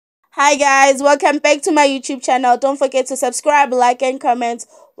Hi guys, welcome back to my YouTube channel. Don't forget to subscribe, like and comment.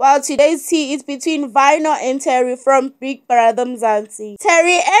 Well, today's tea is between Vyno and Terry from Bbmzansi.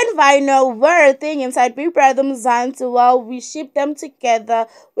 Terry and Vyno were a thing inside Bbmzansi. Well, we shipped them together.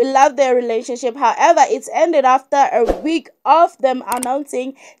 We love their relationship. However, it's ended after a week of them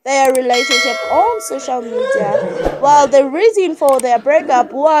announcing their relationship on social media. Well, the reason for their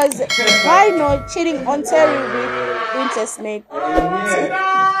breakup was Vyno cheating on Terry with Wintersmith.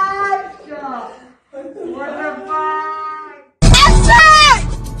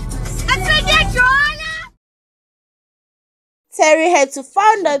 Terry had to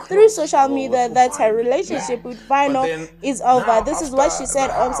find out through social media that her relationship with Vyno is over. This is what she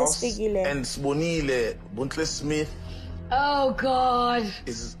said on Sespigile. And Wintersmith. Oh God.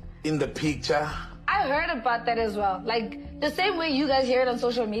 Is in the picture. I heard about that as well. Like, the same way you guys hear it on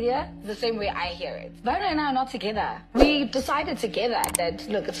social media, the same way I hear it. Vyno and I are not together. We decided together that,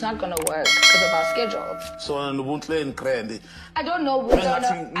 look, it's not going to work because of our schedules. So, I don't know. I don't know her.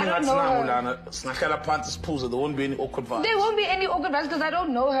 There won't be any awkward vibes. There won't be any awkward vibes because I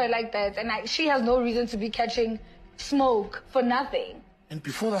don't know her like that. And she has no reason to be catching smoke for nothing. And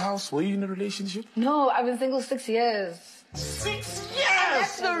before the house, were you in a relationship? No, I've been single 6 years. 6 years?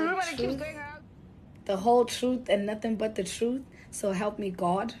 That's the rumor that keeps going around. The whole truth and nothing but the truth. So help me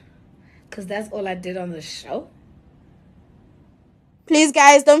God. Because that's all I did on the show. Please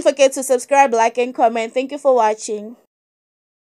guys, don't forget to subscribe, like and comment. Thank you for watching.